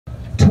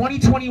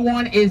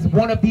2021 is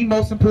one of the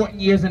most important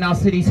years in our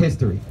city's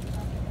history.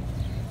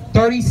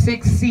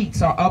 36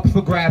 seats are up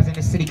for grabs in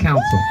the city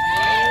council.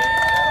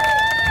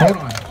 Hold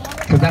on,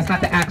 because that's not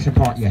the action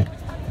part yet.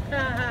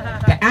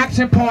 The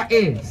action part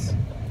is,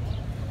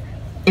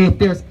 if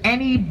there's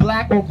any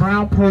black or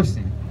brown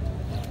person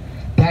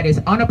that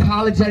is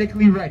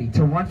unapologetically ready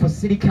to run for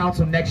city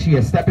council next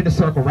year, step in the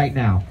circle right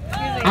now.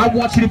 I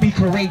want you to be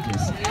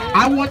courageous.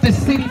 I want the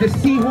city to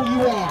see who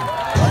you are.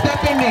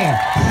 Step in there.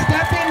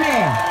 Step in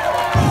there.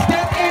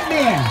 Step in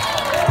there.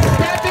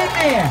 Step in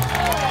there.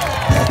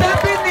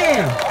 Step in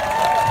there.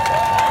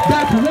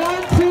 That's 1,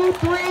 2,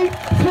 3,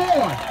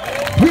 4.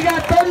 We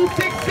got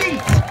 36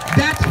 seats.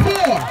 That's 4.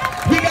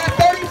 We got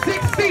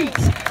 36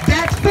 seats.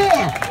 That's 4.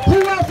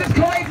 Who else is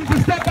courageous to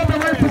step up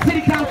and run for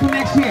city council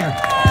next year?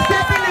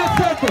 Step in that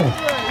circle.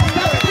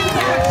 Step into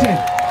action.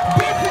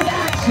 This is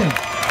action.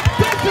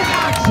 This is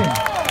action.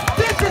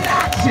 This is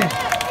action.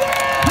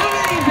 How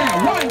many is that?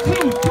 1,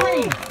 2,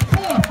 3,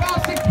 4,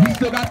 5, 6. We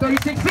still got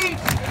 36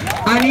 seats.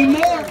 I need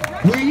more.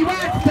 Where you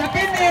at? Step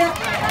in there.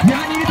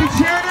 Y'all need to be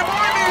cheering them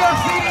on, New York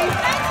City.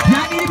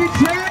 Y'all need to be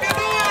cheering them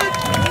on.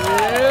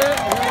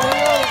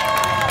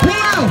 Who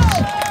else?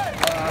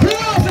 Who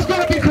else is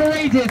going to be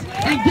courageous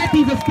and get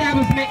these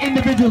establishment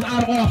individuals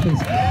out of office?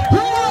 Who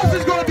else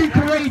is going to be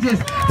courageous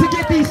to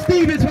get these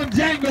Stevens from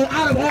Django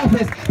out of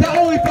office that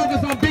only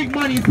focus on big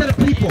money instead of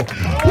people?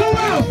 Who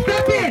else?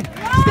 Step in.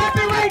 Step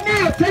in right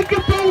now. Take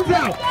your phones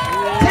out.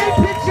 Take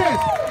pictures.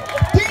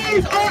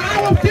 These are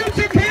our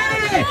future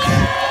candidates.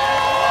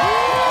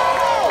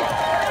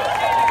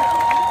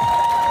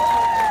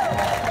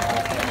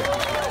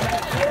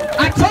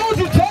 I told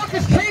you, talk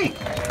is cheap.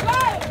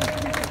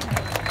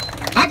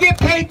 I get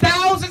paid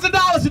thousands of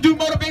dollars to do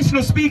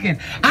motivational speaking.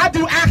 I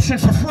do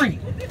actions for free.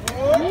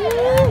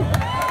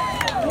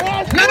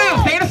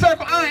 No, stay in a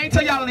circle. I ain't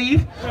tell y'all to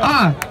leave.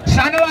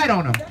 Shine the light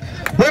on them.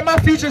 Where my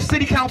future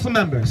city council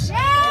members?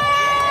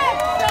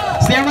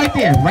 Stand right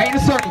there, right in a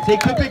circle.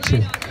 Take good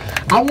pictures.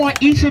 I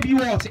want each of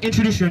you all to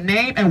introduce your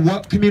name and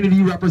what community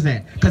you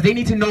represent, because they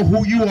need to know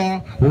who you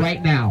are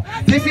right now.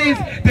 This is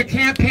the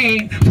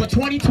campaign for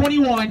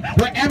 2021,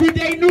 where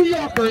everyday New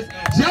Yorkers,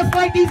 just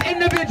like these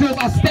individuals,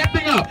 are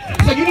stepping up.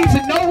 So you need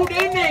to know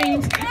their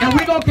names, and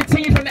we're going to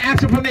continue from the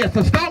action from there.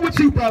 So start with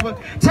you, brother.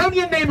 Tell me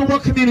your name and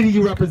what community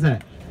you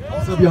represent.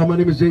 What's up, y'all? My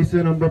name is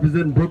Jason. I'm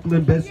representing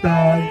Brooklyn,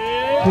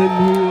 Bed-Stuy,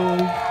 Clinton Hill,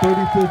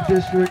 35th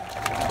District.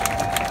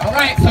 All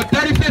right, so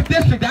 35th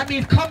District, that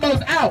means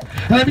Cumbo's out.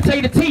 And let me tell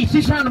you the T,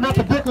 she's trying to run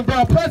for Brooklyn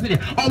Borough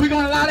President. Are we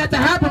going to allow that to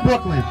happen,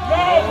 Brooklyn?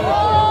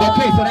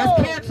 Okay, so that's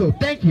canceled.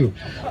 Thank you.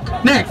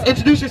 Next,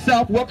 introduce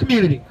yourself. What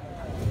community?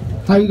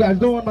 How you guys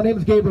doing? My name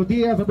is Gabriel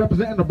Diaz. I'm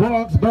representing the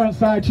Bronx,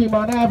 Burnside,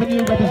 Tremont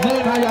Avenue.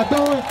 Representing. How y'all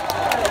doing?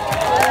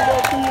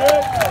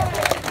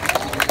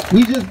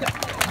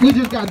 We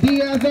just got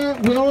Diaz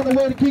out. We're on the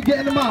way to keep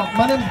getting them out.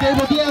 My name is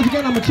Gabriel Diaz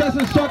again. I'm a chess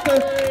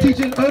instructor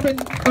teaching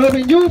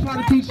urban youth how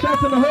to teach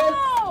chess in the hood.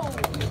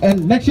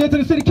 And next year to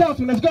the city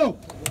council. Let's go.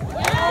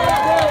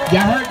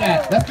 Y'all heard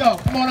that. Let's go.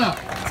 Come on up.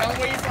 Tell them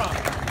where you're from.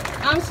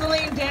 I'm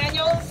Celine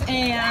Daniels,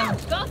 and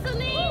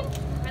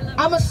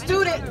I'm a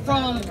student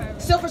from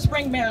Silver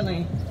Spring,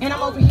 Maryland, and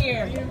I'm over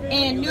here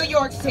in New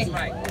York City.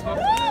 I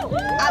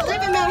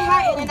live in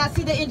Manhattan, and I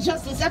see the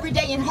injustice every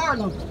day in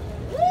Harlem.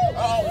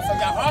 Oh, so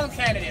you're a Harlem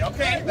candidate,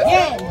 okay?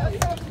 Yeah.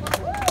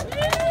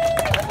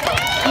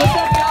 What's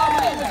up, y'all? My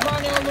name is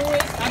Ronell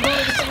Lewis. I go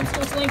to the same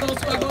school Celine goes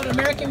to. I go to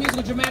American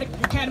Musical Dramatic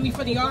Academy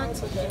for the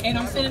Arts, and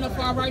I'm standing up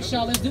for our rights,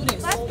 y'all. Let's do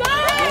this. Let's go!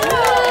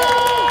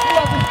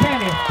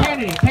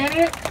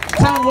 Candidate.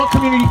 Tell them what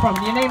community you're from.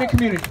 Your name and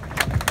community.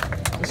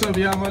 What's up,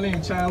 y'all? My name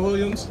is Chad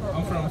Williams.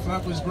 I'm from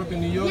Flatbush, Brooklyn,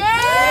 New York. Yeah!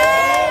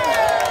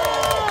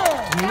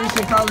 I'm a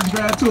recent college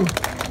grad, too.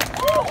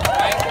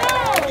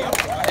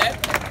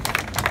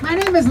 My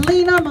name is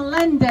Lena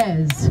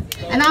Melendez,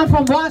 and I'm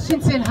from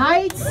Washington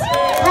Heights,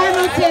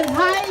 Hamilton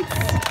Heights,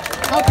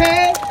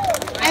 okay?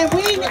 And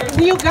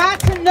you got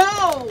to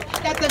know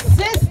that the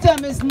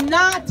system is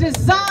not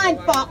designed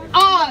for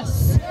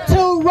us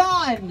to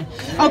run,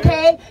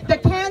 okay? The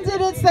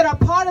candidates that are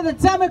part of the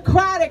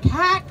Democratic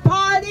Hack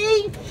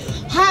Party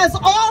has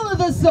all of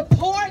the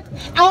support,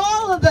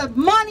 all of the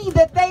money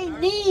that they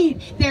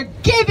need. They're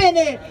giving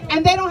it,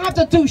 and they don't have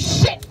to do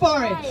shit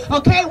for it,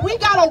 okay? We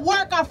gotta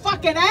work our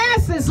fucking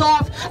asses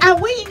off, and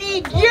we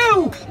need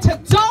you to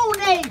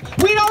donate.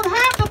 We don't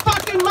have the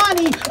fucking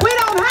money. We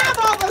don't have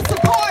all the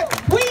support.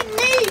 We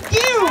need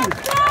you.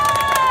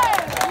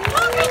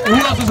 Who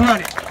else is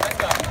running?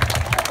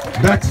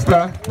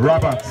 Dexter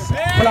Roberts,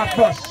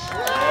 Flatbush,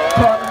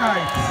 Crown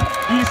Heights,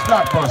 East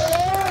Flatbush.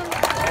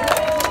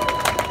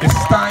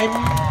 It's time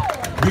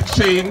we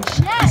change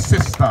the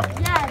system.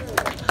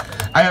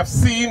 I have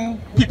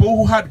seen people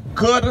who had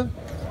good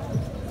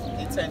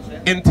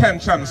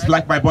intentions,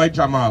 like my boy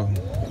Jamal,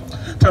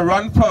 to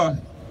run for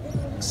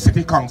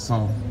city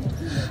council.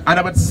 And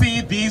I would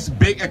see these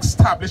big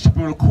established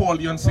people will call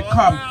you and say,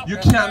 come, you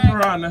can't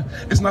run.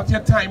 It's not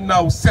your time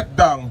now. Sit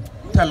down.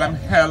 Tell them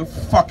hell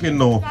fucking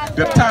no.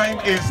 The time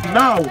is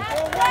now.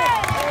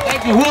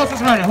 Thank you. Who else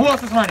is running? Who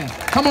else is running?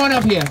 Come on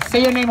up here.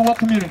 Say your name and what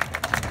community.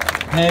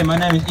 Hey, my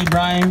name is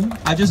Ibrahim.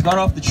 I just got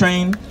off the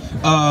train.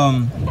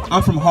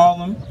 I'm from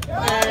Harlem.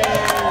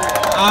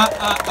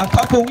 A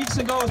couple weeks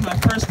ago was my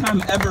first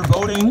time ever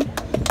voting.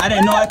 I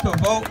didn't know I could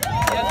vote.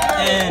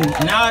 And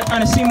now I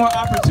kind of see more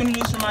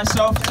opportunities for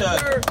myself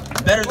to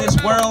better this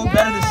world,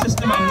 better the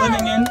system I'm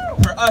living in,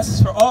 for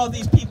us, for all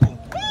these people.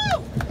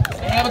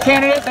 Any other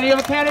candidates? Any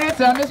other candidates?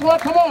 Miss Ward,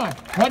 come on.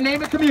 What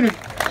name and community?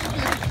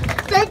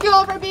 Thank you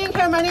all for being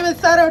here. My name is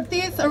Sara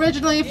Ortiz,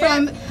 originally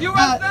from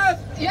USS.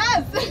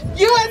 Yes,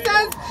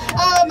 USS.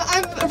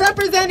 I'm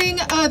representing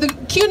the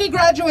CUNY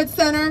Graduate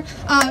Center.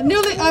 I'm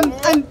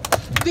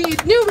the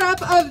new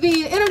rep of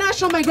the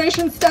International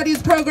Migration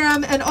Studies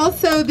Program, and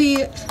also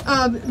the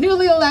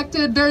newly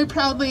elected, very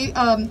proudly,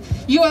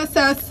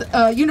 USS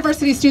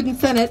University Student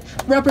Senate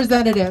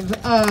representative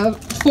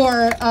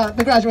for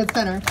the Graduate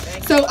Center.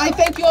 So I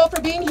thank you all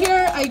for being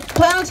here. I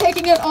plan on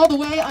taking it all the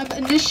way. I'm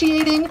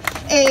initiating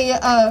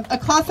a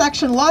class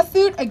action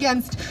lawsuit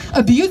against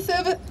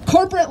abusive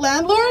corporate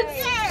landlords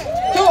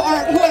who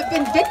have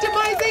been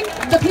victimizing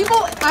the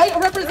people. I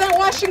represent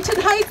Washington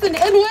Heights and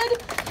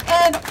Inwood.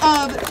 And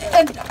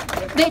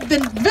they've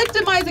been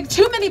victimizing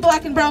too many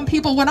black and brown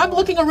people. When I'm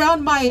looking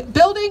around my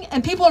building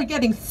and people are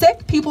getting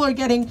sick, people are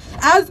getting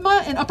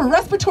asthma and upper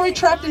respiratory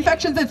tract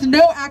infections, it's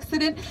no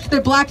accident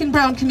that black and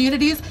brown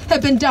communities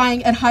have been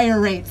dying at higher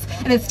rates.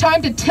 And it's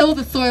time to till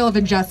the soil of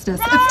injustice.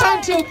 It's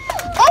time to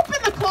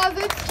open the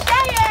closets,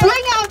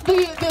 bring out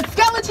the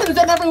skeletons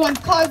in everyone's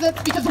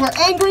closets, because we're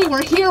angry,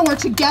 we're here, we're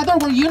together,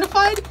 we're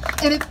unified,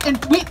 and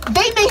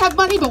they may have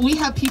money, but we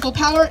have people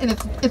power, and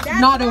it's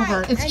not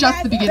over. It's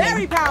just the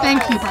beginning.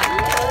 Thank you.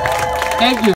 Thank you.